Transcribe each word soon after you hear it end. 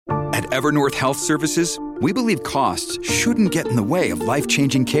At Evernorth Health Services, we believe costs shouldn't get in the way of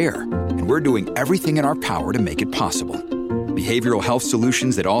life-changing care, and we're doing everything in our power to make it possible. Behavioral health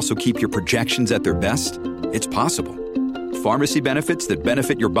solutions that also keep your projections at their best? It's possible. Pharmacy benefits that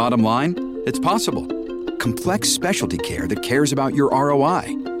benefit your bottom line? It's possible. Complex specialty care that cares about your ROI?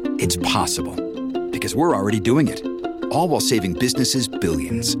 It's possible. Because we're already doing it. All while saving businesses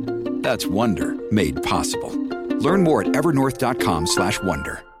billions. That's Wonder made possible. Learn more at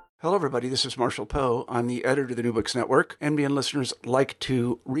evernorth.com/wonder. Hello, everybody. This is Marshall Poe. I'm the editor of the New Books Network. NBN listeners like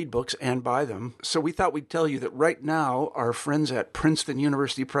to read books and buy them. So we thought we'd tell you that right now, our friends at Princeton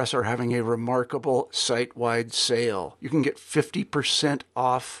University Press are having a remarkable site-wide sale. You can get 50%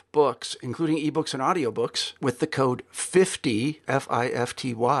 off books, including ebooks and audiobooks, with the code 50,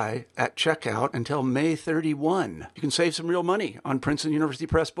 F-I-F-T-Y, at checkout until May 31. You can save some real money on Princeton University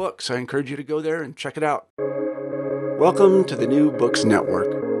Press books. I encourage you to go there and check it out. Welcome to the New Books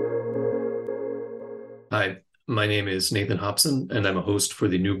Network. Hi, my name is Nathan Hobson, and I'm a host for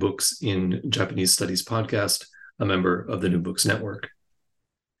the New Books in Japanese Studies podcast, a member of the New Books Network.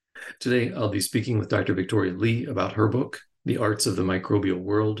 Today, I'll be speaking with Dr. Victoria Lee about her book, The Arts of the Microbial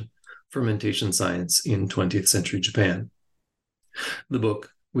World, Fermentation Science in 20th-Century Japan. The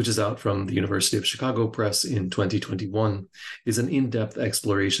book, which is out from the University of Chicago Press in 2021, is an in-depth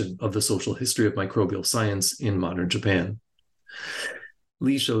exploration of the social history of microbial science in modern Japan.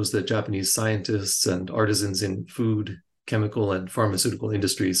 Lee shows that Japanese scientists and artisans in food, chemical, and pharmaceutical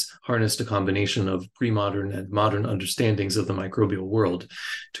industries harnessed a combination of pre-modern and modern understandings of the microbial world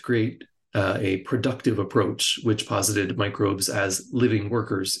to create a productive approach which posited microbes as living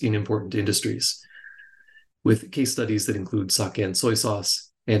workers in important industries. With case studies that include sake and soy sauce,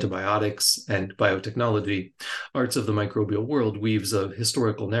 antibiotics, and biotechnology, Arts of the Microbial World weaves a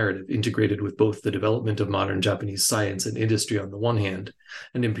historical narrative integrated with both the development of modern Japanese science and industry on the one hand,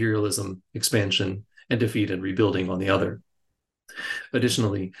 and imperialism, expansion, and defeat and rebuilding on the other.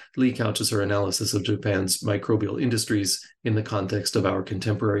 Additionally, Lee couches her analysis of Japan's microbial industries in the context of our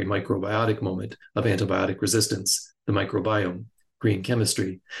contemporary microbiotic moment of antibiotic resistance, the microbiome, green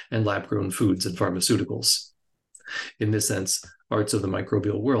chemistry, and lab-grown foods and pharmaceuticals. In this sense, Arts of the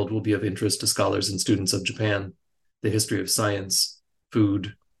Microbial World will be of interest to scholars and students of Japan, the history of science,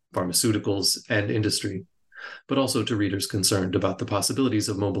 food, pharmaceuticals, and industry, but also to readers concerned about the possibilities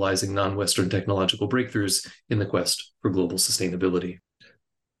of mobilizing non-Western technological breakthroughs in the quest for global sustainability.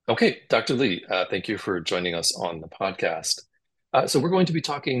 Okay, Dr. Lee, thank you for joining us on the podcast. So we're going to be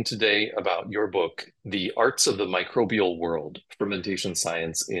talking today about your book, The Arts of the Microbial World, Fermentation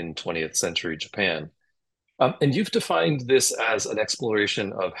Science in 20th-Century Japan. And you've defined this as an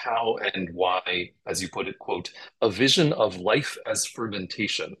exploration of how and why, as you put it, quote, a vision of life as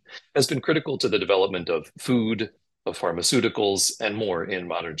fermentation has been critical to the development of food, of pharmaceuticals, and more in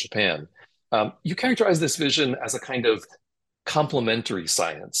modern Japan. You characterize this vision as a kind of complementary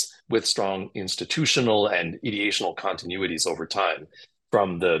science with strong institutional and ideational continuities over time,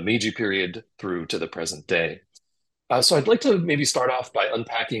 from the Meiji period through to the present day. So I'd like to maybe start off by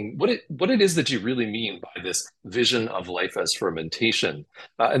unpacking what it is that you really mean by this vision of life as fermentation,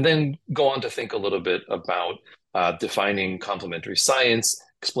 and then go on to think a little bit about defining complementary science,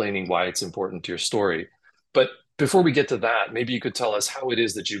 explaining why it's important to your story. But before we get to that, maybe you could tell us how it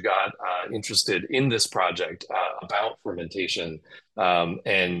is that you got interested in this project about fermentation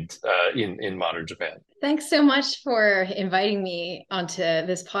and in modern Japan. Thanks so much for inviting me onto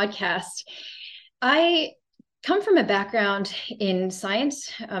this podcast. I come from a background in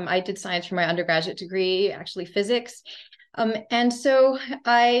science. I did science for my undergraduate degree, actually physics. And so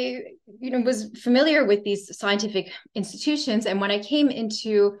I, was familiar with these scientific institutions. And when I came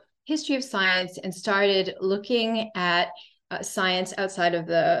into history of science and started looking at science outside of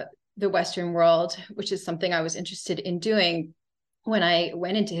the Western world, which is something I was interested in doing when I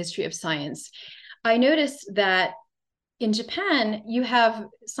went into history of science, I noticed that in Japan, you have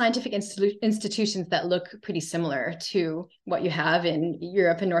scientific institutions that look pretty similar to what you have in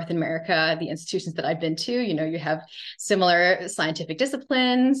Europe and North America, the institutions that I've been to. You have similar scientific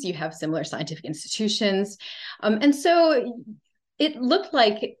disciplines, you have similar scientific institutions. And so it looked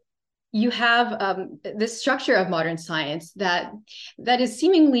like you have this structure of modern science that is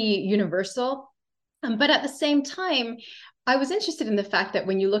seemingly universal. But at the same time, I was interested in the fact that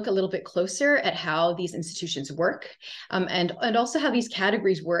when you look a little bit closer at how these institutions work, and also how these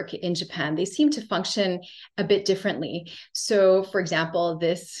categories work in Japan, they seem to function a bit differently. So, for example,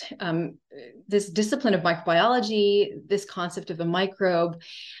 this discipline of microbiology, this concept of a microbe,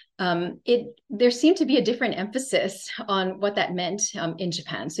 there seemed to be a different emphasis on what that meant in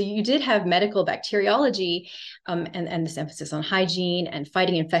Japan. So you did have medical bacteriology, and this emphasis on hygiene and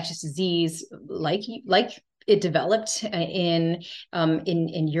fighting infectious disease, like it developed in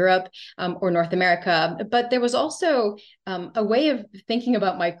Europe or North America. But there was also a way of thinking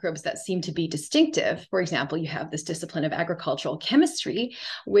about microbes that seemed to be distinctive. For example, you have this discipline of agricultural chemistry,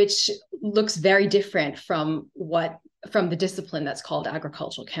 which looks very different from the discipline that's called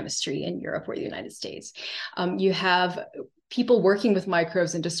agricultural chemistry in Europe or the United States. You have people working with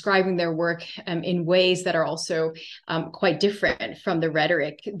microbes and describing their work in ways that are also quite different from the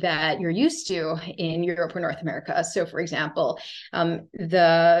rhetoric that you're used to in Europe or North America. So, for example,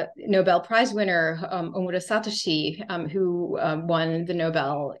 the Nobel Prize winner, Omura Satoshi, who won the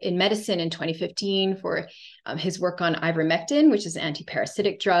Nobel in medicine in 2015 for his work on ivermectin, which is an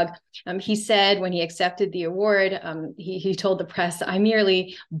anti-parasitic drug, he said when he accepted the award, he told the press, "I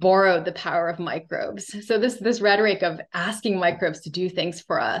merely borrowed the power of microbes." So this rhetoric of asking microbes to do things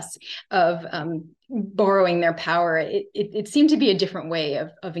for us, of borrowing their power, it seemed to be a different way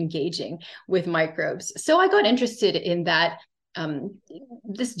of engaging with microbes. So I got interested in that,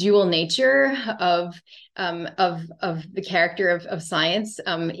 this dual nature of the character of science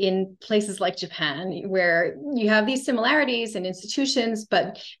in places like Japan, where you have these similarities in institutions,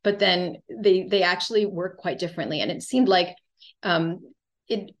 but then they actually work quite differently. And it seemed like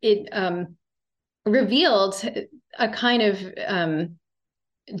it revealed a kind of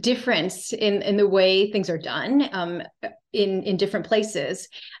difference in the way things are done in different places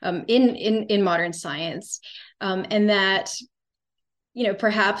in modern science, and that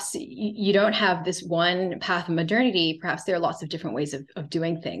perhaps you don't have this one path of modernity. Perhaps there are lots of different ways of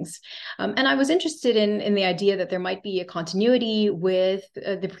doing things. And I was interested in the idea that there might be a continuity with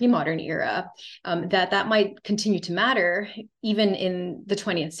the pre-modern era, that might continue to matter even in the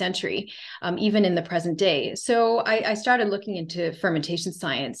 20th century, even in the present day. So I started looking into fermentation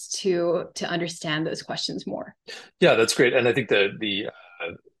science to understand those questions more. Yeah, that's great. And I think the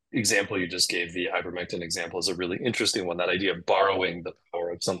example you just gave, the ivermectin example, is a really interesting one, that idea of borrowing the power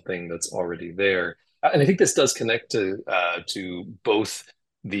of something that's already there. And I think this does connect to both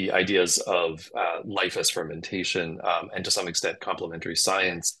the ideas of life as fermentation, and to some extent complementary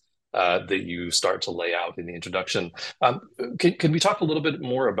science that you start to lay out in the introduction. Can we talk a little bit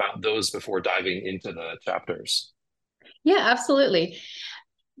more about those before diving into the chapters? Yeah, absolutely.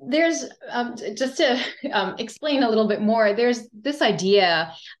 There's just to explain a little bit more, there's this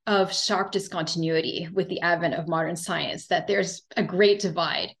idea of sharp discontinuity with the advent of modern science, that there's a great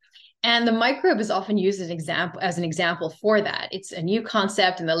divide. And the microbe is often used as an example for that. It's a new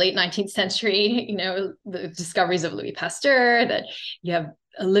concept in the late 19th century, the discoveries of Louis Pasteur, that you have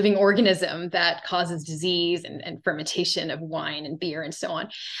a living organism that causes disease and fermentation of wine and beer and so on.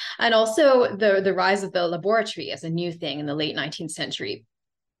 And also the rise of the laboratory as a new thing in the late 19th century.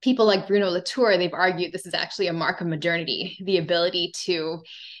 People like Bruno Latour, they've argued this is actually a mark of modernity, the ability to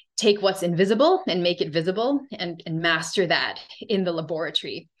take what's invisible and make it visible and master that in the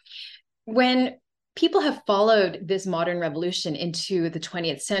laboratory. When people have followed this modern revolution into the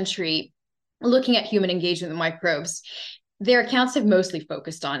 20th century, looking at human engagement with microbes, their accounts have mostly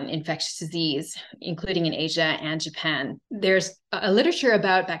focused on infectious disease, including in Asia and Japan. There's a literature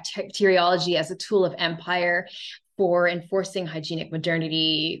about bacteriology as a tool of empire for enforcing hygienic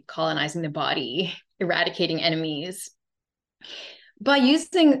modernity, colonizing the body, eradicating enemies. By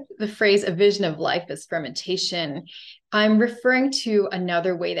using the phrase "a vision of life as fermentation," I'm referring to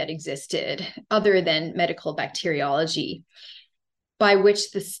another way that existed, other than medical bacteriology, by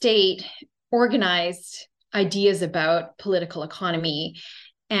which the state organized ideas about political economy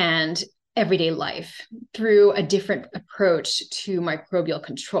and everyday life through a different approach to microbial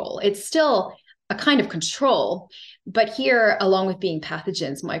control. It's still a kind of control, but here, along with being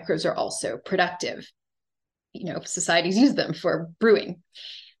pathogens, microbes are also productive. Societies use them for brewing.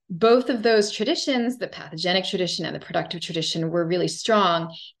 Both of those traditions, the pathogenic tradition and the productive tradition, were really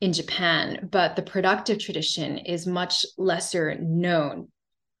strong in Japan, but the productive tradition is much lesser known.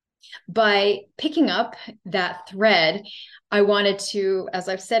 By picking up that thread, I wanted to, as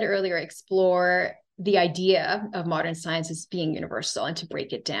I've said earlier, explore the idea of modern science as being universal and to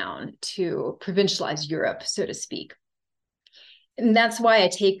break it down, to provincialize Europe, so to speak. And that's why I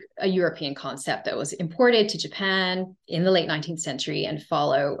take a European concept that was imported to Japan in the late 19th century and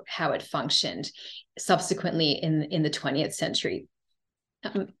follow how it functioned subsequently in the 20th century.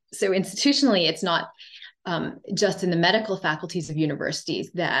 So institutionally, it's not just in the medical faculties of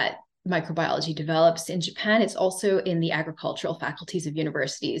universities that microbiology develops. In Japan, it's also in the agricultural faculties of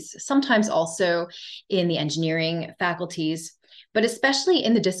universities, sometimes also in the engineering faculties, but especially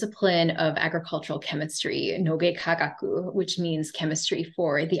in the discipline of agricultural chemistry, noge kagaku, which means chemistry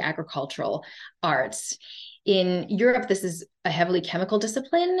for the agricultural arts. In Europe, this is a heavily chemical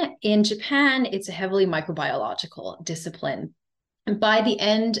discipline. In Japan, it's a heavily microbiological discipline. And by the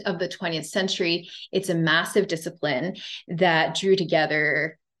end of the 20th century, it's a massive discipline that drew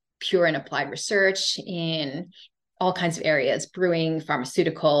together pure and applied research in all kinds of areas: brewing,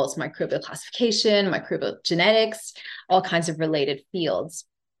 pharmaceuticals, microbial classification, microbial genetics, all kinds of related fields.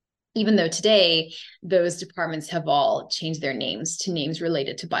 Even though today, those departments have all changed their names to names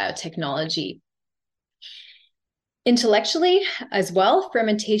related to biotechnology. Intellectually, as well,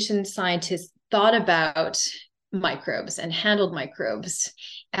 fermentation scientists thought about microbes and handled microbes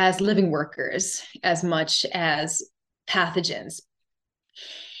as living workers as much as pathogens.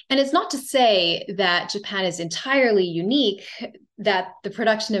 And it's not to say that Japan is entirely unique, that the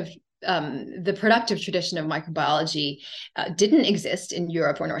productive tradition of microbiology didn't exist in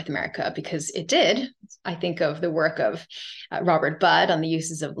Europe or North America, because it did. I think of the work of Robert Budd on the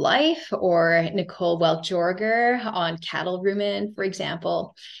uses of life, or Nicole Welch-Jorger on cattle rumen, for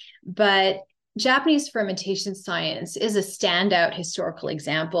example. But Japanese fermentation science is a standout historical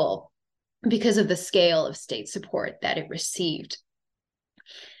example because of the scale of state support that it received.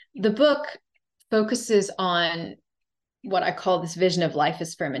 The book focuses on what I call this vision of life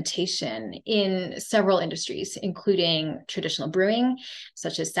as fermentation in several industries, including traditional brewing,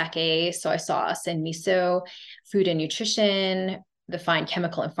 such as sake, soy sauce, and miso, food and nutrition, the fine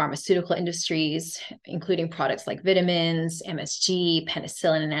chemical and pharmaceutical industries, including products like vitamins, MSG,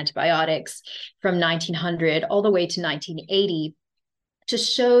 penicillin, and antibiotics from 1900 all the way to 1980, to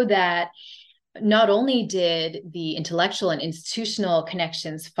show that not only did the intellectual and institutional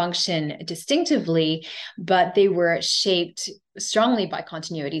connections function distinctively, but they were shaped strongly by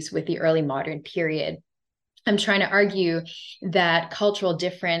continuities with the early modern period. I'm trying to argue that cultural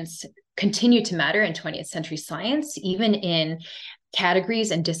difference continued to matter in 20th century science, even in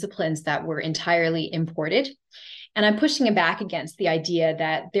categories and disciplines that were entirely imported. And I'm pushing it back against the idea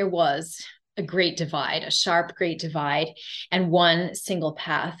that there was a great divide, a sharp great divide, and one single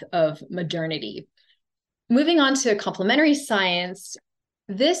path of modernity. Moving on to complementary science,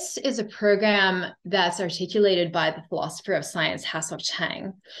 this is a program that's articulated by the philosopher of science, Ha-Seok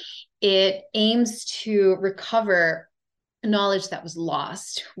Chang. It aims to recover knowledge that was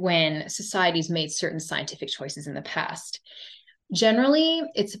lost when societies made certain scientific choices in the past. Generally,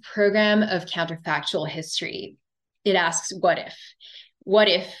 it's a program of counterfactual history. It asks, what if? What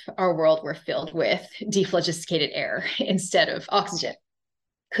if our world were filled with dephlogisticated air instead of oxygen?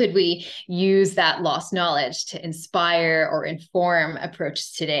 Could we use that lost knowledge to inspire or inform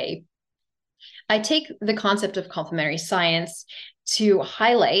approaches today? I take the concept of complementary science to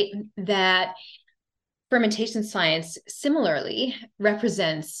highlight that fermentation science similarly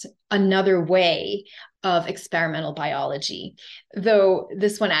represents another way of experimental biology, though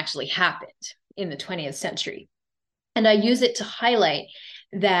this one actually happened in the 20th century. And I use it to highlight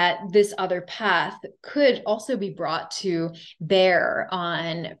that this other path could also be brought to bear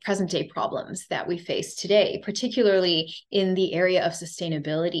on present-day problems that we face today, particularly in the area of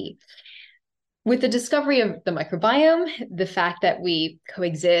sustainability. With the discovery of the microbiome, the fact that we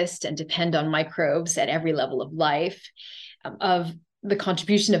coexist and depend on microbes at every level of life, of the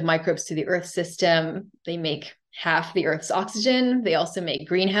contribution of microbes to the Earth system, they make half the Earth's oxygen. They also make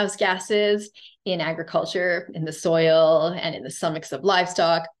greenhouse gases in agriculture, in the soil, and in the stomachs of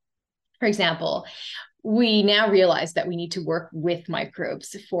livestock. For example, we now realize that we need to work with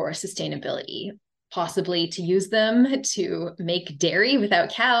microbes for sustainability, possibly to use them to make dairy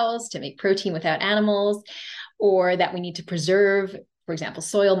without cows, to make protein without animals, or that we need to preserve, for example,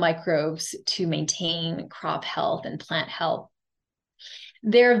 soil microbes to maintain crop health and plant health.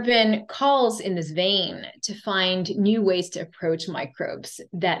 There have been calls in this vein to find new ways to approach microbes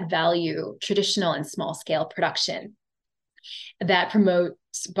that value traditional and small-scale production, that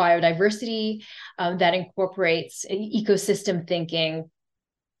promotes biodiversity, that incorporates ecosystem thinking.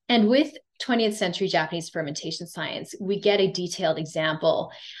 And with 20th century Japanese fermentation science, we get a detailed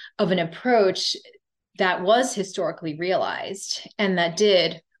example of an approach that was historically realized and that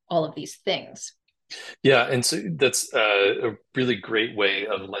did all of these things. Yeah, and so that's a really great way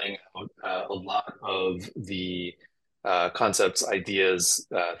of laying out a lot of the concepts, ideas,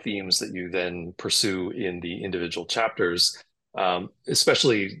 themes that you then pursue in the individual chapters.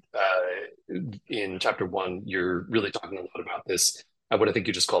 Especially in chapter 1, you're really talking a lot about this, what I think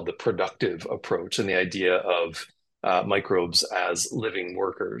you just called the productive approach and the idea of microbes as living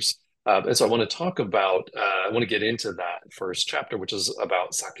workers. And so I want to get into that first chapter, which is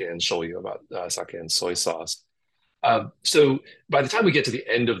about sake and shoyu, about sake and soy sauce. So by the time we get to the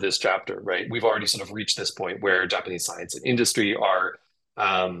end of this chapter, right, we've already sort of reached this point where Japanese science and industry are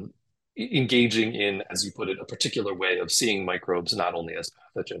engaging in, as you put it, a particular way of seeing microbes not only as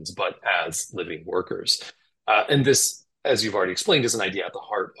pathogens, but as living workers. And this, as you've already explained, is an idea at the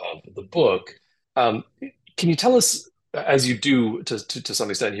heart of the book. Can you tell us, as you do to some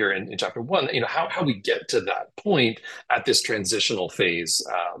extent here in chapter 1, how we get to that point at this transitional phase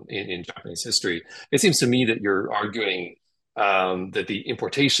in Japanese history? It seems to me that you're arguing that the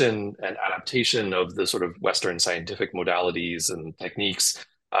importation and adaptation of the sort of Western scientific modalities and techniques,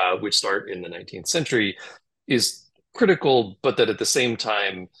 which start in the 19th century, is critical, but that at the same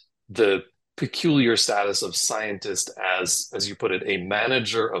time, the peculiar status of scientist as you put it, a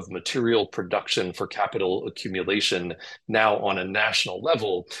manager of material production for capital accumulation now on a national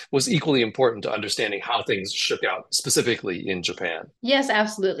level was equally important to understanding how things shook out specifically in Japan. Yes,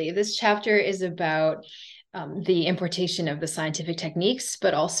 absolutely. This chapter is about the importation of the scientific techniques,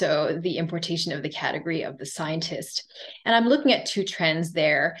 but also the importation of the category of the scientist. And I'm looking at 2 trends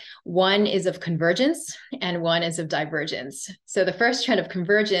there. One is of convergence and one is of divergence. So the first trend of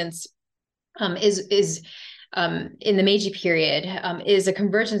convergence is in the Meiji period, is a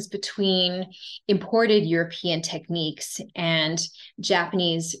convergence between imported European techniques and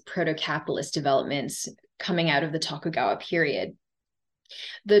Japanese proto-capitalist developments coming out of the Tokugawa period.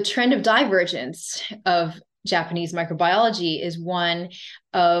 The trend of divergence of Japanese microbiology is one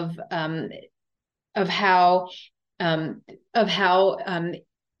of how the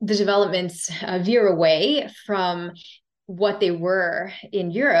developments veer away from what they were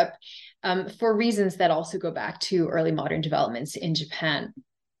in Europe, for reasons that also go back to early modern developments in Japan.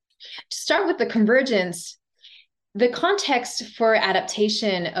 To start with the convergence, the context for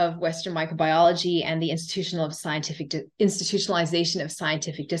adaptation of Western microbiology and the institutionalization of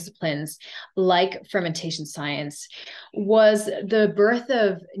scientific disciplines like fermentation science was the birth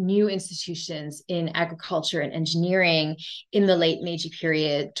of new institutions in agriculture and engineering in the late Meiji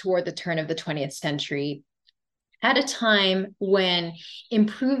period toward the turn of the 20th century, at a time when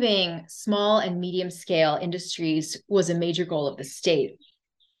improving small and medium scale industries was a major goal of the state.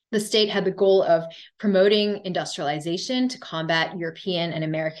 The state had the goal of promoting industrialization to combat European and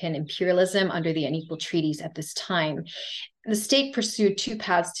American imperialism under the unequal treaties at this time. The state pursued 2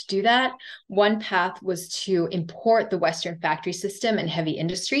 paths to do that. One path was to import the Western factory system and heavy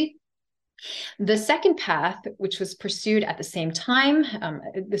industry. The second path, which was pursued at the same time,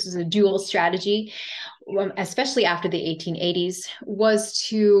 this was a dual strategy, especially after the 1880s, was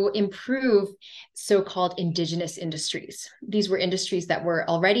to improve so-called indigenous industries. These were industries that were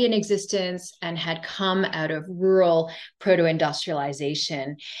already in existence and had come out of rural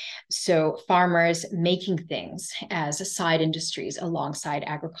proto-industrialization. So farmers making things as side industries alongside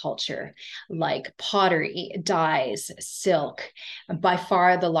agriculture, like pottery, dyes, silk. By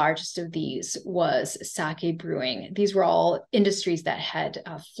far the largest of these was sake brewing. These were all industries that had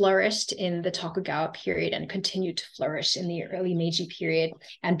flourished in the Tokugawa period and continued to flourish in the early Meiji period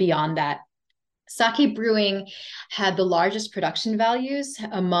and beyond that. Sake brewing had the largest production values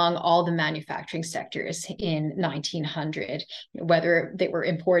among all the manufacturing sectors in 1900, whether they were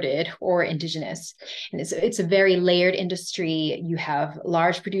imported or indigenous. And it's a very layered industry. You have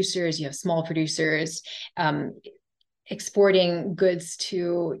large producers, you have small producers, exporting goods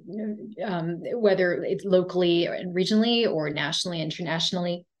to whether it's locally and regionally or nationally,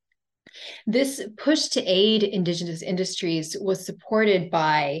 internationally. This push to aid indigenous industries was supported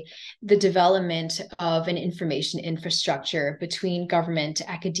by the development of an information infrastructure between government,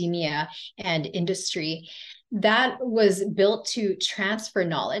 academia, and industry that was built to transfer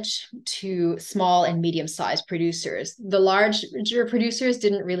knowledge to small and medium-sized producers. The larger producers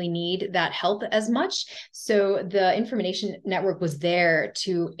didn't really need that help as much, so the information network was there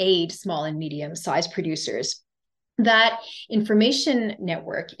to aid small and medium-sized producers. That information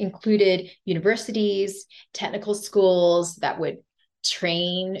network included universities, technical schools that would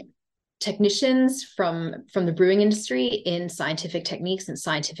train technicians from the brewing industry in scientific techniques and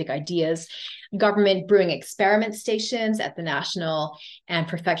scientific ideas, government brewing experiment stations at the national and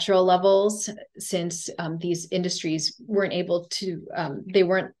prefectural levels, since these industries weren't able to, they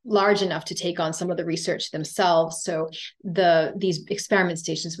weren't large enough to take on some of the research themselves. So these experiment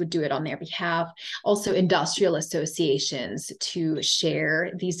stations would do it on their behalf. Also industrial associations to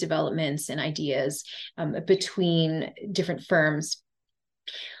share these developments and ideas between different firms.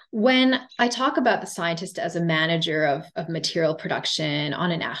 When I talk about the scientist as a manager of material production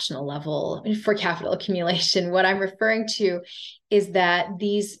on a national level for capital accumulation, what I'm referring to is that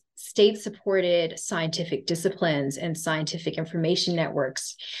these state-supported scientific disciplines and scientific information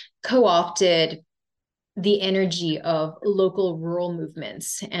networks co-opted the energy of local rural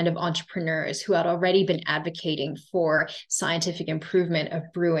movements and of entrepreneurs who had already been advocating for scientific improvement of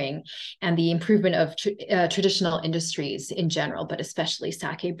brewing and the improvement of traditional industries in general, but especially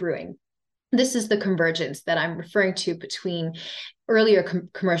sake brewing. This is the convergence that I'm referring to between earlier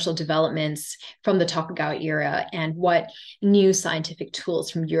commercial developments from the Tokugawa era and what new scientific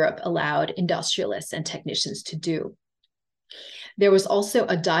tools from Europe allowed industrialists and technicians to do. There was also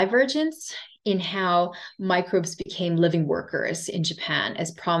a divergence in how microbes became living workers in Japan as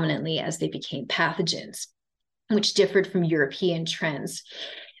prominently as they became pathogens, which differed from European trends.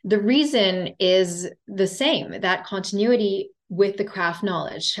 The reason is the same, that continuity with the craft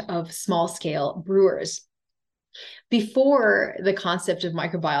knowledge of small-scale brewers. Before the concept of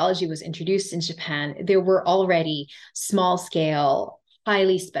microbiology was introduced in Japan, there were already small-scale,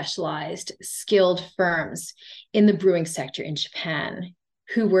 highly specialized, skilled firms in the brewing sector in Japan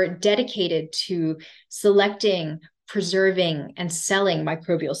who were dedicated to selecting, preserving, and selling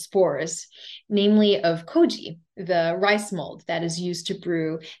microbial spores, namely of koji, the rice mold that is used to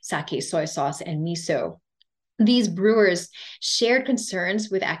brew sake, soy sauce, and miso. These brewers shared concerns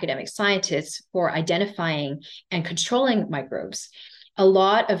with academic scientists for identifying and controlling microbes. A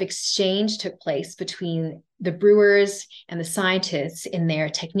lot of exchange took place between the brewers and the scientists in their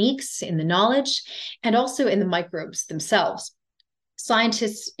techniques, in the knowledge, and also in the microbes themselves.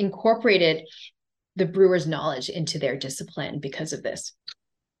 Scientists incorporated the brewer's knowledge into their discipline because of this.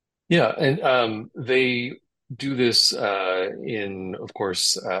 Yeah, and they do this in, of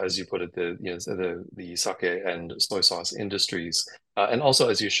course, as you put it, the sake and soy sauce industries, and also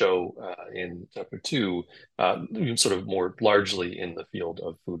as you show in chapter 2, sort of more largely in the field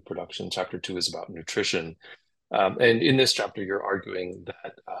of food production. Chapter 2 is about nutrition. And in this chapter, you're arguing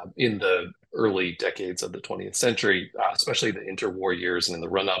that in the early decades of the 20th century, especially the interwar years and in the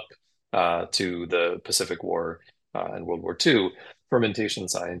run-up to the Pacific War and World War II, fermentation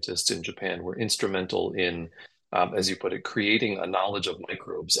scientists in Japan were instrumental in, as you put it, creating a knowledge of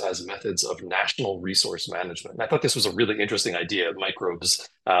microbes as methods of national resource management. And I thought this was a really interesting idea, microbes,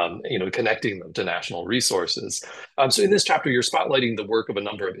 connecting them to national resources. So in this chapter, you're spotlighting the work of a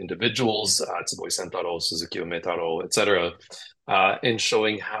number of individuals, Tsuboi Sentaro, Suzuki Umetaro, et cetera, and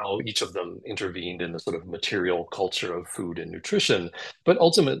showing how each of them intervened in the sort of material culture of food and nutrition. But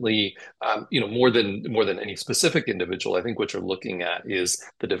ultimately, more than any specific individual, I think what you're looking at is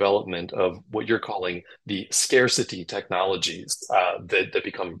the development of what you're calling the scarcity technologies that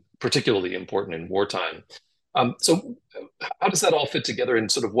become particularly important in wartime. So how does that all fit together,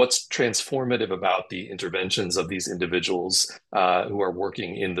 and sort of what's transformative about the interventions of these individuals who are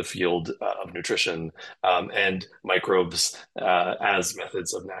working in the field of nutrition and microbes as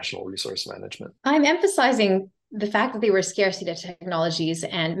methods of national resource management? I'm emphasizing the fact that they were scarcity technologies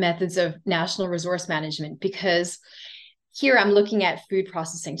and methods of national resource management because here I'm looking at food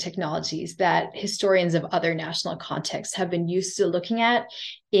processing technologies that historians of other national contexts have been used to looking at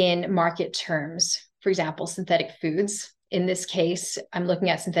in market terms. For example, synthetic foods. In this case, I'm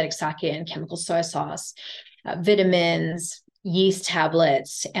looking at synthetic sake and chemical soy sauce, vitamins, yeast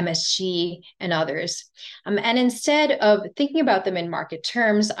tablets, MSG, and others. And instead of thinking about them in market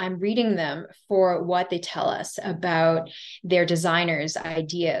terms, I'm reading them for what they tell us about their designers'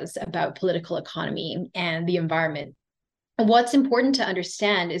 ideas about political economy and the environment. What's important to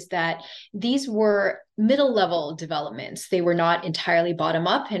understand is that these were middle-level developments. They were not entirely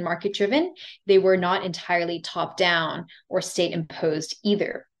bottom-up and market-driven. They were not entirely top-down or state-imposed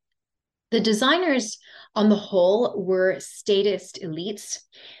either. The designers, on the whole, were statist elites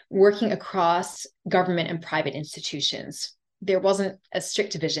working across government and private institutions. There wasn't a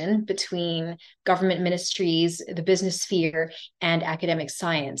strict division between government ministries, the business sphere, and academic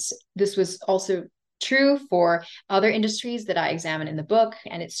science. This was also true for other industries that I examine in the book,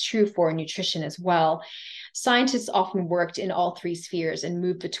 and it's true for nutrition as well. Scientists often worked in all three spheres and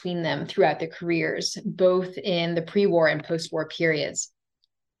moved between them throughout their careers, both in the pre-war and post-war periods.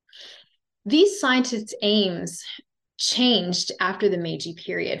 These scientists' aims changed after the Meiji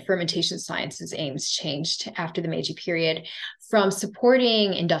period. Fermentation science's aims changed after the Meiji period from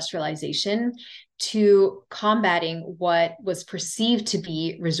supporting industrialization to combating what was perceived to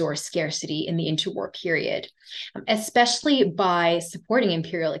be resource scarcity in the interwar period, especially by supporting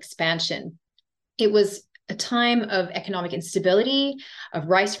imperial expansion. It was a time of economic instability, of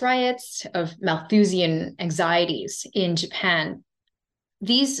rice riots, of Malthusian anxieties in Japan.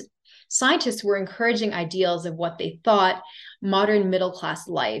 These scientists were encouraging ideals of what they thought modern middle-class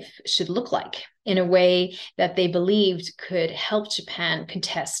life should look like in a way that they believed could help Japan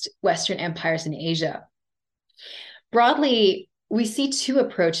contest Western empires in Asia. Broadly, we see two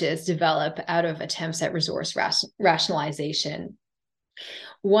approaches develop out of attempts at resource rationalization.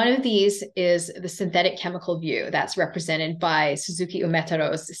 One of these is the synthetic chemical view that's represented by Suzuki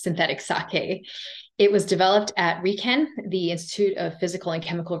Umetaro's synthetic sake. It was developed at RIKEN, the Institute of Physical and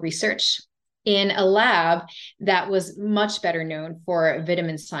Chemical Research, in a lab that was much better known for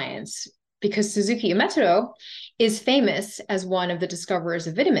vitamin science, because Suzuki Umetaro is famous as one of the discoverers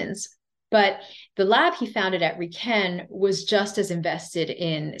of vitamins. But the lab he founded at RIKEN was just as invested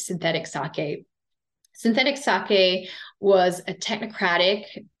in synthetic sake. Synthetic sake was a technocratic,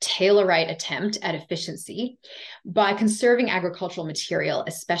 Taylorite attempt at efficiency by conserving agricultural material,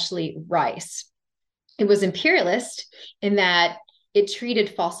 especially rice. It was imperialist in that it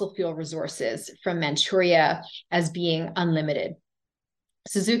treated fossil fuel resources from Manchuria as being unlimited.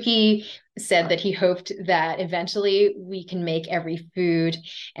 Suzuki said that he hoped that eventually we can make every food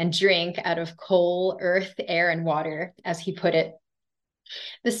and drink out of coal, earth, air, and water, as he put it.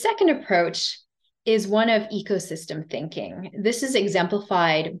 The second approach is one of ecosystem thinking. This is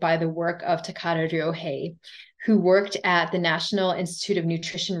exemplified by the work of Takada Ryohei, who worked at the National Institute of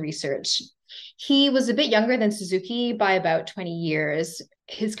Nutrition Research. He was a bit younger than Suzuki by about 20 years.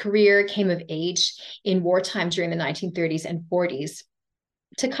 His career came of age in wartime during the 1930s and 40s.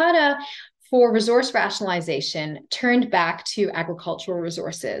 Takada, for resource rationalization, turned back to agricultural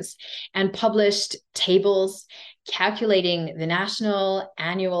resources and published tables calculating the national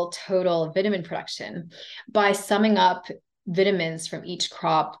annual total vitamin production by summing up vitamins from each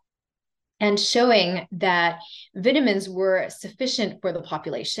crop and showing that vitamins were sufficient for the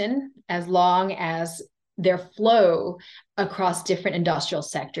population as long as their flow across different industrial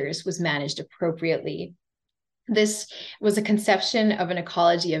sectors was managed appropriately. This was a conception of an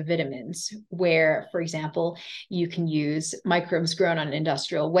ecology of vitamins where, for example, you can use microbes grown on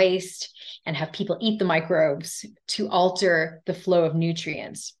industrial waste and have people eat the microbes to alter the flow of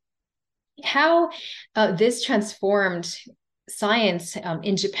nutrients. How this transformed science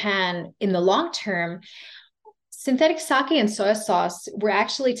in Japan in the long term, synthetic sake and soy sauce were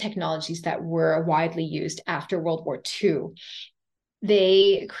actually technologies that were widely used after World War II.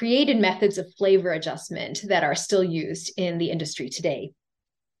 They created methods of flavor adjustment that are still used in the industry today.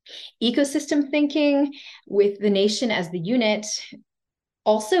 Ecosystem thinking with the nation as the unit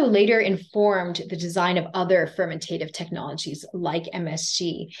also later informed the design of other fermentative technologies like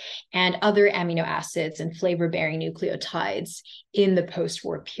MSG and other amino acids and flavor-bearing nucleotides in the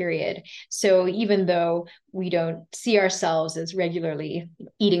post-war period. So even though we don't see ourselves as regularly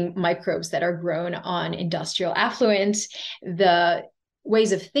eating microbes that are grown on industrial affluent, the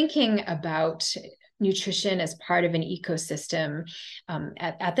ways of thinking about nutrition as part of an ecosystem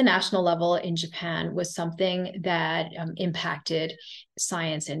at the national level in Japan was something that impacted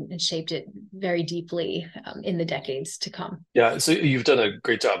science and shaped it very deeply in the decades to come. Yeah, so you've done a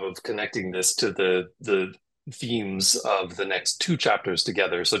great job of connecting this to the themes of the next two chapters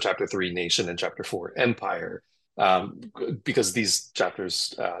together. So chapter 3, Nation, and chapter 4, Empire, because these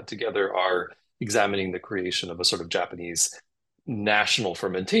chapters together are examining the creation of a sort of Japanese national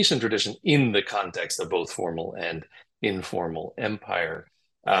fermentation tradition in the context of both formal and informal empire.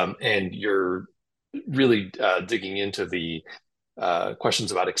 And you're really digging into the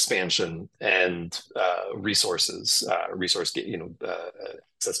questions about expansion and resources,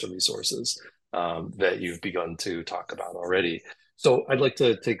 access to resources that you've begun to talk about already. So I'd like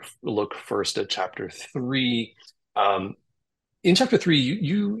to take a look first at chapter 3. In chapter 3,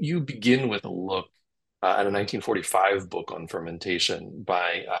 you begin with a look at a 1945 book on fermentation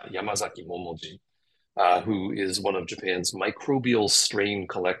by Yamazaki Momoji, who is one of Japan's microbial strain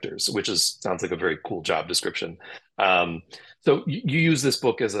collectors, which sounds like a very cool job description. So you use this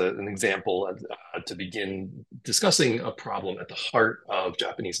book as an example to begin discussing a problem at the heart of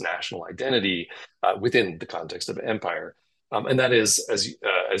Japanese national identity within the context of empire. And that is,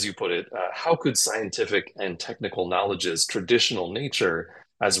 as you put it, how could scientific and technical knowledge's traditional nature,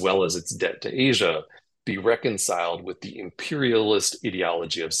 as well as its debt to Asia, be reconciled with the imperialist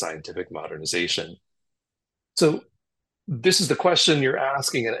ideology of scientific modernization? So this is the question you're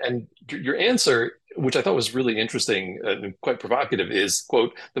asking, and your answer, which I thought was really interesting and quite provocative, is,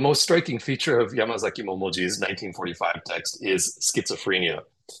 quote, the most striking feature of Yamazaki Momoji's 1945 text is schizophrenia.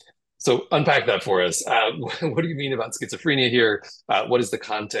 So unpack that for us. What do you mean about schizophrenia here? What is the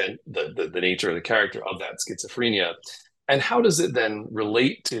content, the nature, the character of that schizophrenia? And how does it then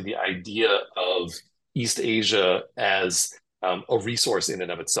relate to the idea of East Asia as a resource in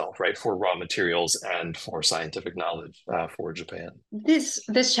and of itself, right, for raw materials and for scientific knowledge for Japan? This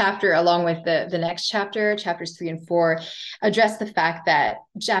chapter, along with the next chapter, chapters 3 and 4, address the fact that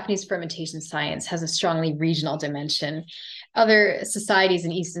Japanese fermentation science has a strongly regional dimension. Other societies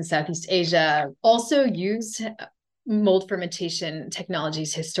in East and Southeast Asia also use mold fermentation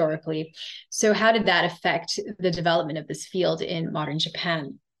technologies historically. So how did that affect the development of this field in modern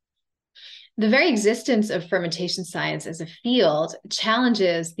Japan? The very existence of fermentation science as a field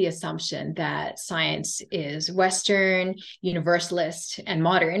challenges the assumption that science is Western, universalist, and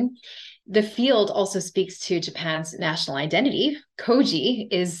modern. The field also speaks to Japan's national identity. Koji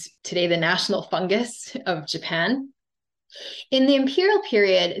is today the national fungus of Japan. In the imperial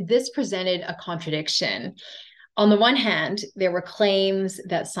period, this presented a contradiction. On the one hand, there were claims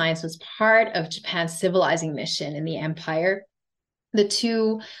that science was part of Japan's civilizing mission in the empire. The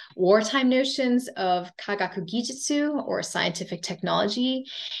two wartime notions of kagaku gijutsu, or scientific technology,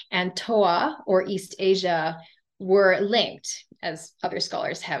 and Toa, or East Asia, were linked, as other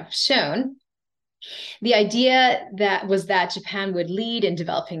scholars have shown. The idea that Japan would lead in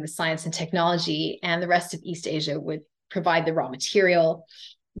developing the science and technology, and the rest of East Asia would provide the raw material.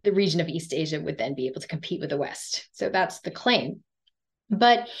 The region of East Asia would then be able to compete with the West. So that's the claim.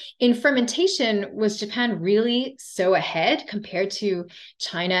 But in fermentation, was Japan really so ahead compared to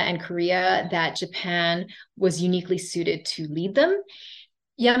China and Korea that Japan was uniquely suited to lead them?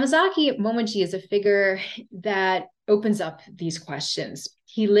 Yamazaki Momoji is a figure that opens up these questions.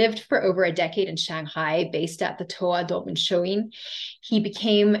 He lived for over a decade in Shanghai, based at the Toa Doben Shoin. He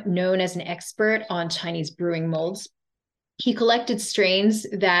became known as an expert on Chinese brewing molds. He collected strains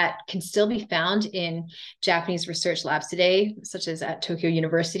that can still be found in Japanese research labs today, such as at Tokyo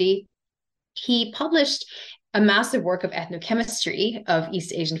University. He published a massive work of ethnochemistry of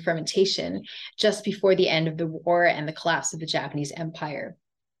East Asian fermentation just before the end of the war and the collapse of the Japanese Empire.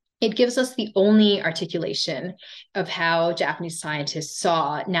 It gives us the only articulation of how Japanese scientists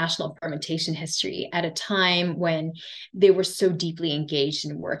saw national fermentation history at a time when they were so deeply engaged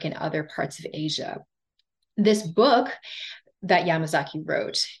in work in other parts of Asia. This book that Yamazaki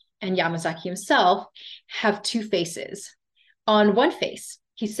wrote, and Yamazaki himself, have two faces. On one face,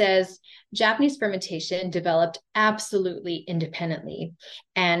 he says, Japanese fermentation developed absolutely independently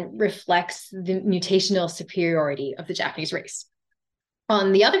and reflects the mutational superiority of the Japanese race.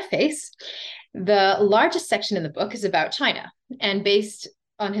 On the other face, the largest section in the book is about China and based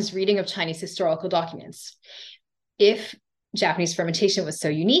on his reading of Chinese historical documents. If Japanese fermentation was so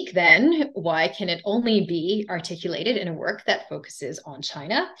unique, then why can it only be articulated in a work that focuses on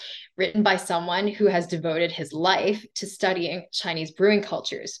China, written by someone who has devoted his life to studying Chinese brewing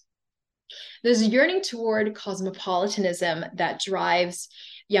cultures? There's a yearning toward cosmopolitanism that drives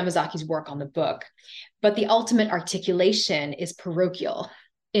Yamazaki's work on the book, but the ultimate articulation is parochial,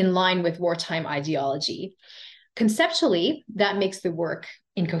 in line with wartime ideology. Conceptually, that makes the work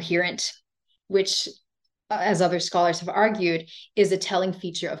incoherent, which, as other scholars have argued, is a telling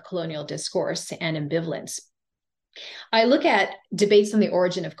feature of colonial discourse and ambivalence. I look at debates on the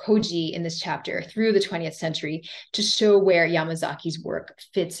origin of Koji in this chapter through the 20th century to show where Yamazaki's work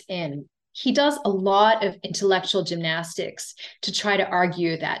fits in. He does a lot of intellectual gymnastics to try to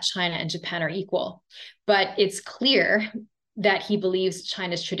argue that China and Japan are equal, but it's clear that he believes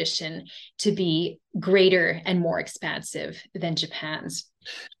China's tradition to be greater and more expansive than Japan's.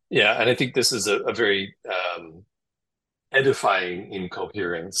 Yeah, and I think this is a very edifying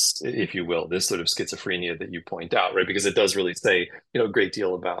incoherence, if you will, this sort of schizophrenia that you point out, right? Because it does really say, a great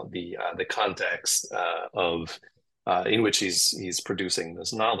deal about the context of in which he's producing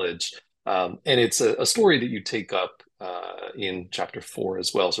this knowledge, and it's a story that you take up in chapter 4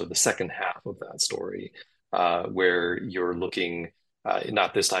 as well, so the second half of that story, where you're looking.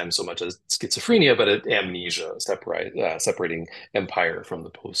 Not this time so much as schizophrenia, but at amnesia, separating empire from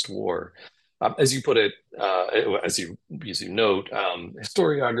the post-war. As you put it, as you note,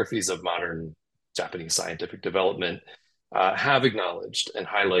 historiographies of modern Japanese scientific development have acknowledged and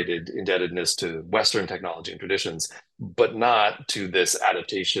highlighted indebtedness to Western technology and traditions, but not to this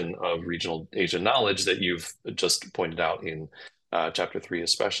adaptation of regional Asian knowledge that you've just pointed out in chapter 3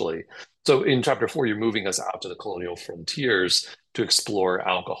 especially. So in chapter 4, you're moving us out to the colonial frontiers to explore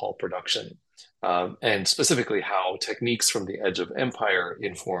alcohol production, and specifically how techniques from the edge of empire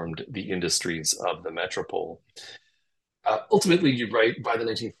informed the industries of the metropole. Ultimately, you write, by the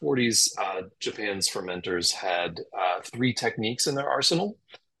 1940s, Japan's fermenters had 3 techniques in their arsenal.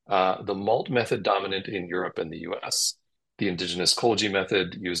 The malt method dominant in Europe and the US, the indigenous koji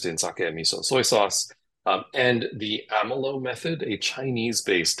method used in sake, miso, soy sauce, and the amylo method, a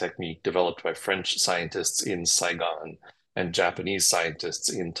Chinese-based technique developed by French scientists in Saigon and Japanese scientists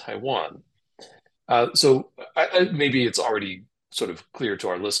in Taiwan. So maybe it's already sort of clear to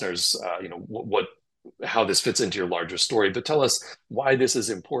our listeners, how this fits into your larger story, but tell us why this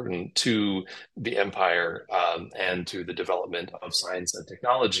is important to the empire and to the development of science and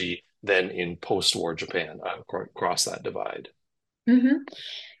technology then in post-war Japan, across that divide. Mm-hmm.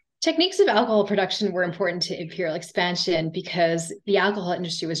 Techniques of alcohol production were important to imperial expansion because the alcohol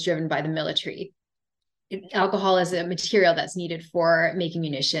industry was driven by the military. Alcohol is a material that's needed for making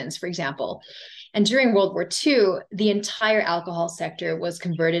munitions, for example. And during World War II, the entire alcohol sector was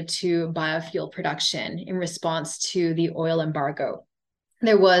converted to biofuel production in response to the oil embargo.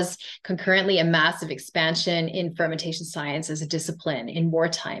 There was concurrently a massive expansion in fermentation science as a discipline in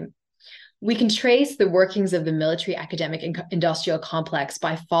wartime. We can trace the workings of the military academic industrial complex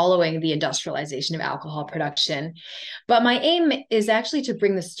by following the industrialization of alcohol production. But my aim is actually to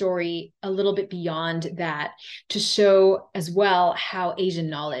bring the story a little bit beyond that, to show as well how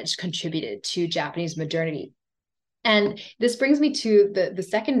Asian knowledge contributed to Japanese modernity. And this brings me to the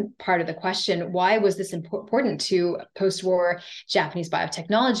second part of the question: why was this important to post-war Japanese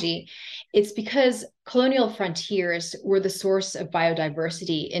biotechnology? It's because colonial frontiers were the source of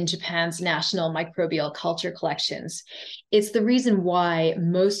biodiversity in Japan's national microbial culture collections. It's the reason why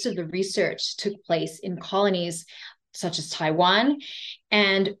most of the research took place in colonies such as Taiwan,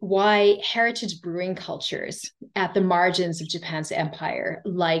 and why heritage brewing cultures at the margins of Japan's empire,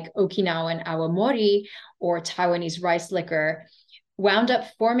 like Okinawan awamori or Taiwanese rice liquor, wound up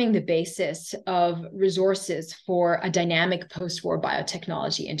forming the basis of resources for a dynamic post-war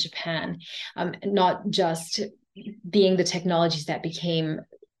biotechnology in Japan, not just being the technologies that became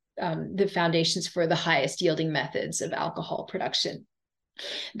the foundations for the highest yielding methods of alcohol production.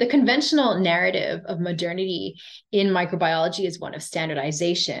 The conventional narrative of modernity in microbiology is one of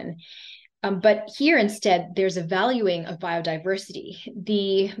standardization. But here instead, there's a valuing of biodiversity,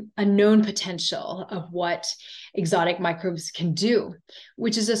 the unknown potential of what exotic microbes can do,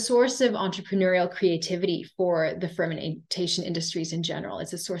 which is a source of entrepreneurial creativity for the fermentation industries in general.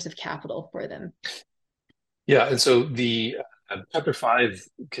 It's a source of capital for them. Yeah, and so the chapter 5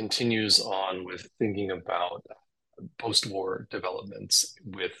 continues on with thinking about post-war developments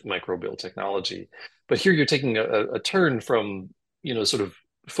with microbial technology. But here you're taking a turn from, sort of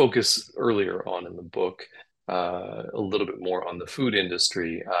focus earlier on in the book, a little bit more on the food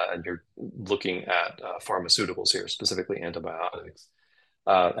industry, and you're looking at pharmaceuticals here, specifically antibiotics,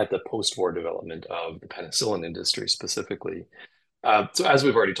 at the post-war development of the penicillin industry specifically. So as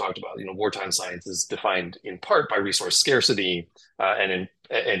we've already talked about, wartime science is defined in part by resource scarcity and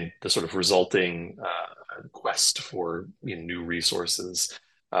the sort of resulting quest for new resources.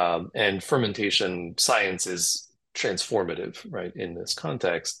 And fermentation science is transformative, right, in this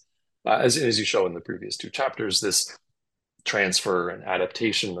context. As you show in the previous 2 chapters, this transfer and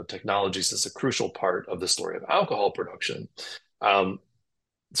adaptation of technologies is a crucial part of the story of alcohol production.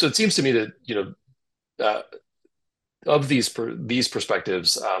 So it seems to me that, of these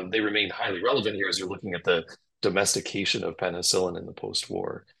perspectives, they remain highly relevant here as you're looking at the domestication of penicillin in the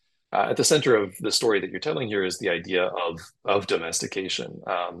post-war. At the center of the story that you're telling here is the idea of domestication,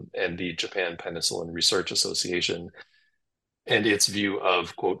 and the Japan Penicillin Research Association and its view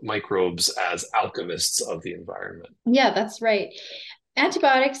of, quote, microbes as alchemists of the environment. Yeah, that's right.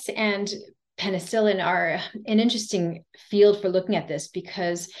 Antibiotics and penicillin are an interesting field for looking at this,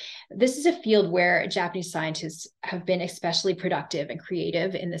 because this is a field where Japanese scientists have been especially productive and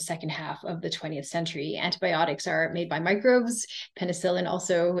creative in the second half of the 20th century. Antibiotics are made by microbes. Penicillin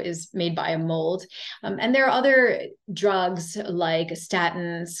also is made by a mold. And there are other drugs like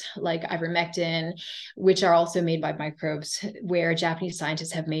statins, like ivermectin, which are also made by microbes, where Japanese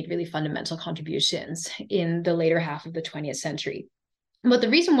scientists have made really fundamental contributions in the later half of the 20th century. But the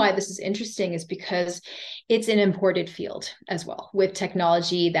reason why this is interesting is because it's an imported field as well, with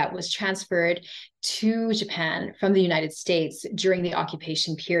technology that was transferred to Japan from the United States during the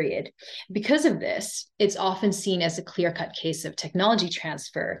occupation period. Because of this, it's often seen as a clear-cut case of technology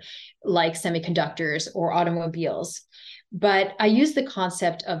transfer, like semiconductors or automobiles. But I use the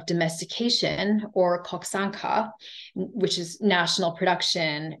concept of domestication, or koksanka, which is national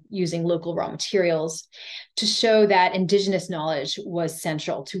production using local raw materials, to show that indigenous knowledge was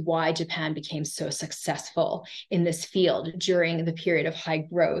central to why Japan became so successful in this field during the period of high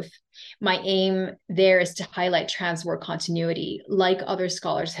growth. My aim there is to highlight trans-war continuity, like other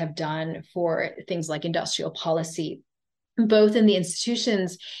scholars have done for things like industrial policy, both in the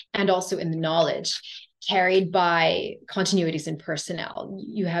institutions and also in the knowledge carried by continuities in personnel.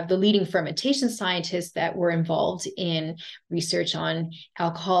 You have the leading fermentation scientists that were involved in research on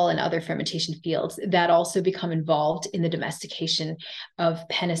alcohol and other fermentation fields that also become involved in the domestication of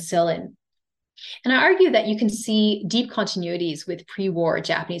penicillin. And I argue that you can see deep continuities with pre-war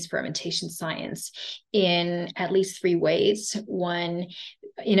Japanese fermentation science in at least three ways. One,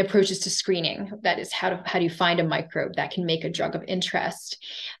 in approaches to screening, that is, how do you find a microbe that can make a drug of interest?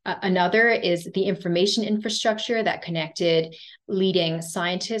 Another is the information infrastructure that connected leading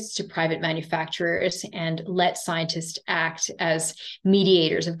scientists to private manufacturers and let scientists act as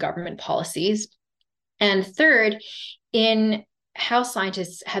mediators of government policies. And third, in how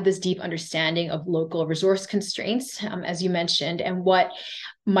scientists had this deep understanding of local resource constraints, as you mentioned, and what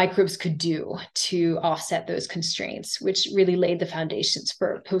microbes could do to offset those constraints, which really laid the foundations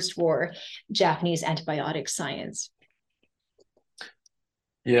for post-war Japanese antibiotic science.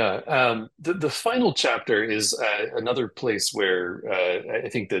 Yeah, the final chapter is another place where I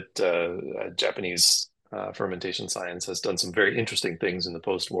think that Japanese fermentation science has done some very interesting things in the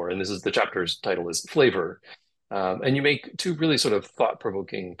post-war, and the chapter's title is Flavor. And you make two really sort of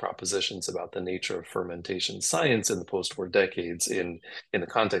thought-provoking propositions about the nature of fermentation science in the post-war decades in the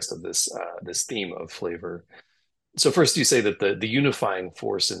context of this theme of flavor. So first, you say that the unifying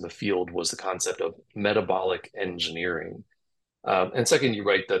force in the field was the concept of metabolic engineering. And second, you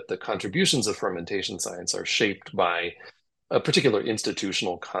write that the contributions of fermentation science are shaped by a particular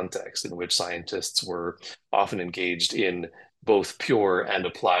institutional context in which scientists were often engaged in both pure and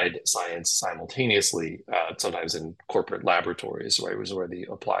applied science simultaneously, sometimes in corporate laboratories, right, which is where the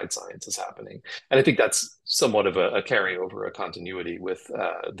applied science is happening. And I think that's somewhat of a carryover, a continuity with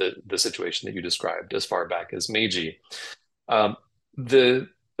the situation that you described as far back as Meiji.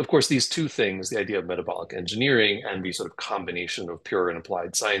 Of course, these two things, the idea of metabolic engineering and the sort of combination of pure and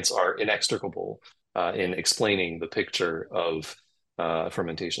applied science, are inextricable in explaining the picture of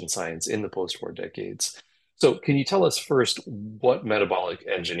fermentation science in the post-war decades. So can you tell us first what metabolic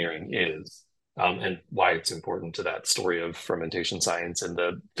engineering is and why it's important to that story of fermentation science in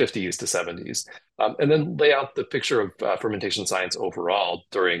the 50s to 70s? And then lay out the picture of fermentation science overall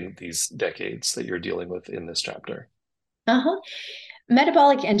during these decades that you're dealing with in this chapter.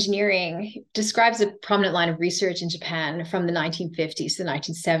 Metabolic engineering describes a prominent line of research in Japan from the 1950s to the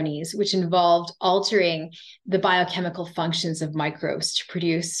 1970s, which involved altering the biochemical functions of microbes to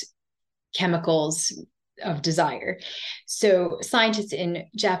produce chemicals of desire. So scientists in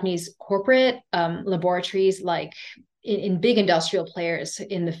Japanese corporate laboratories, like in big industrial players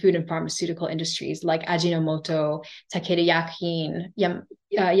in the food and pharmaceutical industries, like Ajinomoto, Takeda Yakin,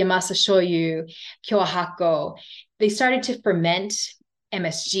 Yamasa Shoyu, Kyohako, they started to ferment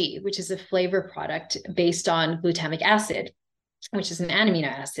MSG, which is a flavor product based on glutamic acid, which is an amino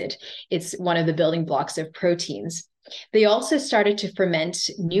acid. It's one of the building blocks of proteins. They also started to ferment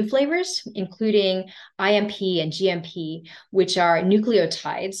new flavors, including IMP and GMP, which are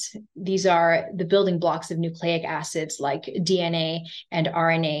nucleotides. These are the building blocks of nucleic acids like DNA and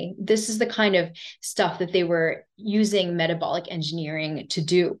RNA. This is the kind of stuff that they were using metabolic engineering to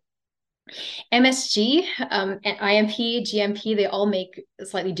do. MSG and IMP, GMP, they all make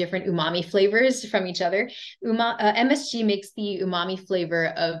slightly different umami flavors from each other. MSG makes the umami flavor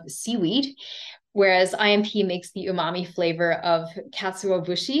of seaweed, whereas IMP makes the umami flavor of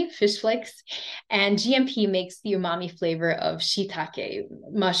katsuobushi, fish flakes, and GMP makes the umami flavor of shiitake,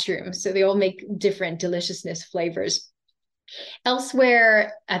 mushrooms. So they all make different deliciousness flavors.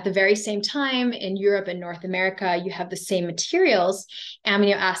 Elsewhere, at the very same time, in Europe and North America, you have the same materials,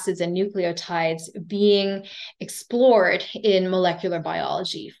 amino acids and nucleotides, being explored in molecular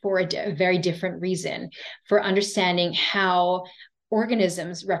biology for a very different reason, for understanding how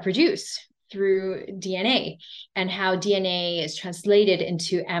organisms reproduce through DNA and how DNA is translated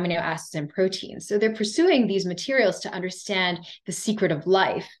into amino acids and proteins. So they're pursuing these materials to understand the secret of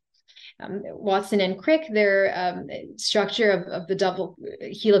life. Watson and Crick, their structure of the double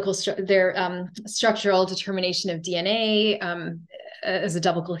helical, their structural determination of DNA, as a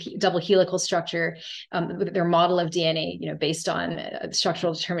double helical structure, their model of DNA, based on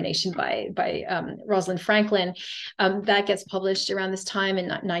structural determination by Rosalind Franklin. That gets published around this time in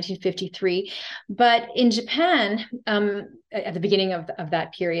 1953. But in Japan, at the beginning of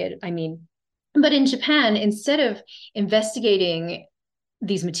that period, but in Japan, instead of investigating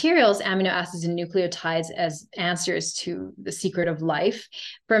these materials, amino acids and nucleotides, as answers to the secret of life,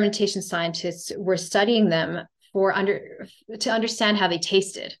 fermentation scientists were studying them to understand how they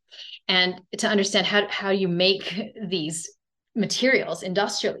tasted, and to understand how you make these materials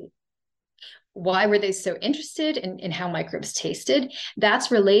industrially. Why were they so interested in how microbes tasted?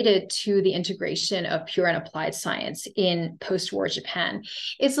 That's related to the integration of pure and applied science in post-war Japan.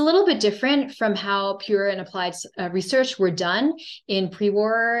 It's a little bit different from how pure and applied research were done in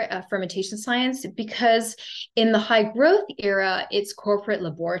pre-war fermentation science, because in the high growth era, it's corporate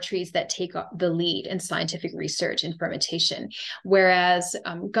laboratories that take the lead in scientific research in fermentation, whereas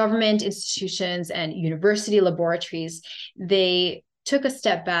government institutions and university laboratories, they took a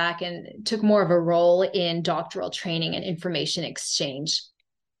step back and took more of a role in doctoral training and information exchange.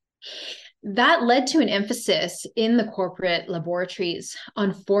 That led to an emphasis in the corporate laboratories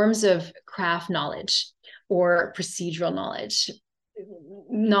on forms of craft knowledge or procedural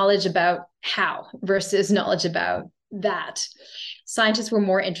knowledge about how versus knowledge about that. Scientists were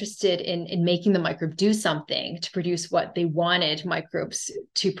more interested in making the microbe do something to produce what they wanted microbes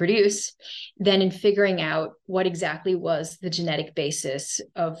to produce than in figuring out what exactly was the genetic basis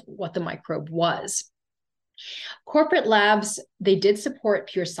of what the microbe was. Corporate labs, they did support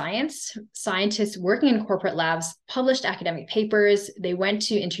pure science. Scientists working in corporate labs published academic papers. They went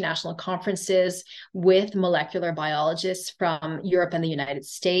to international conferences with molecular biologists from Europe and the United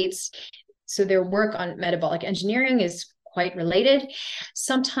States. So their work on metabolic engineering is quite related.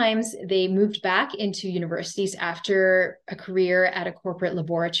 Sometimes they moved back into universities after a career at a corporate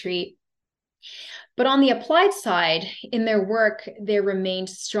laboratory. But on the applied side, in their work, there remained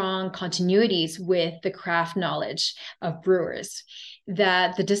strong continuities with the craft knowledge of brewers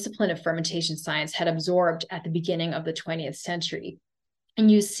that the discipline of fermentation science had absorbed at the beginning of the 20th century. And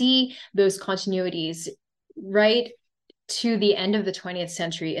you see those continuities right to the end of the 20th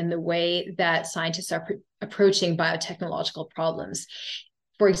century in the way that scientists are approaching biotechnological problems.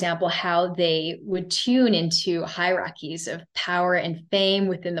 For example, how they would tune into hierarchies of power and fame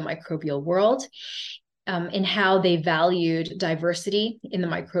within the microbial world, and how they valued diversity in the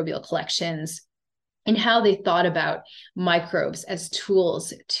microbial collections, and how they thought about microbes as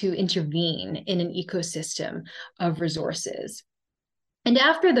tools to intervene in an ecosystem of resources. And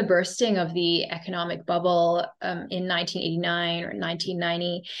after the bursting of the economic bubble in 1989 or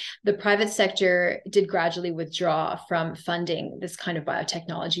 1990, the private sector did gradually withdraw from funding this kind of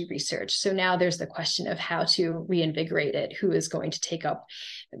biotechnology research. So now there's the question of how to reinvigorate it, who is going to take up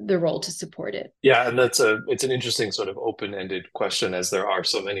the role to support it. Yeah, and it's an interesting sort of open-ended question, as there are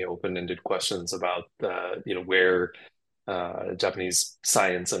so many open-ended questions about where Japanese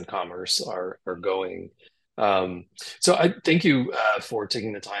science and commerce are going. So I thank you for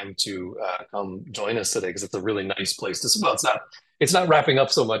taking the time to come join us today, because it's a really nice place to. Well, it's not wrapping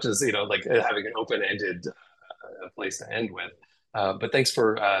up so much as like having an open-ended place to end with. But thanks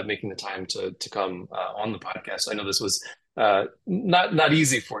for making the time to come on the podcast. I know this was not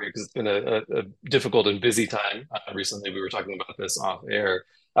easy for you, because it's been a difficult and busy time recently. We were talking about this off air.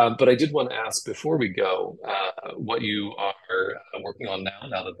 But I did want to ask before we go what you are working on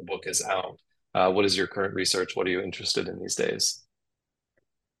now that the book is out. What is your current research? What are you interested in these days?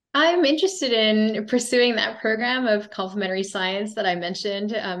 I'm interested in pursuing that program of complementary science that I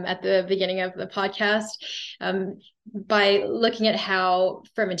mentioned at the beginning of the podcast, by looking at how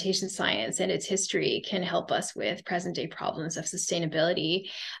fermentation science and its history can help us with present-day problems of sustainability,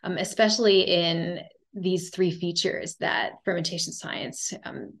 especially in these three features that fermentation science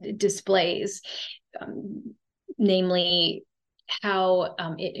displays, namely how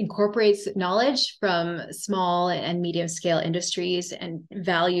it incorporates knowledge from small and medium scale industries and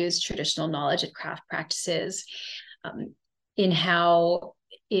values traditional knowledge and craft practices, in how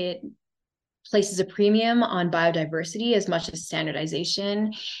it places a premium on biodiversity as much as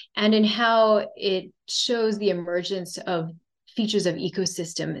standardization, and in how it shows the emergence of features of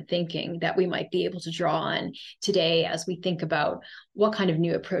ecosystem thinking that we might be able to draw on today as we think about what kind of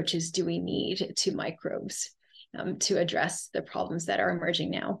new approaches do we need to microbes to address the problems that are emerging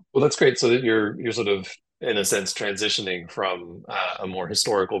now. Well, that's great. So that you're sort of, in a sense, transitioning from a more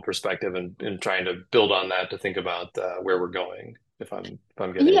historical perspective and trying to build on that to think about where we're going. If I'm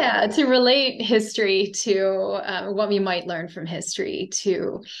getting to relate history to what we might learn from history,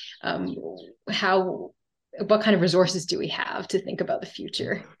 to how what kind of resources do we have to think about the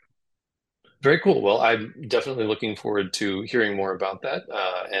future? Very cool. Well, I'm definitely looking forward to hearing more about that.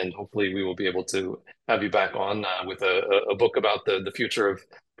 And hopefully we will be able to have you back on with a book about the future of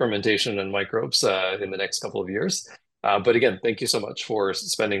fermentation and microbes in the next couple of years. But again, thank you so much for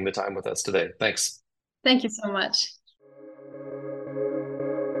spending the time with us today. Thanks. Thank you so much.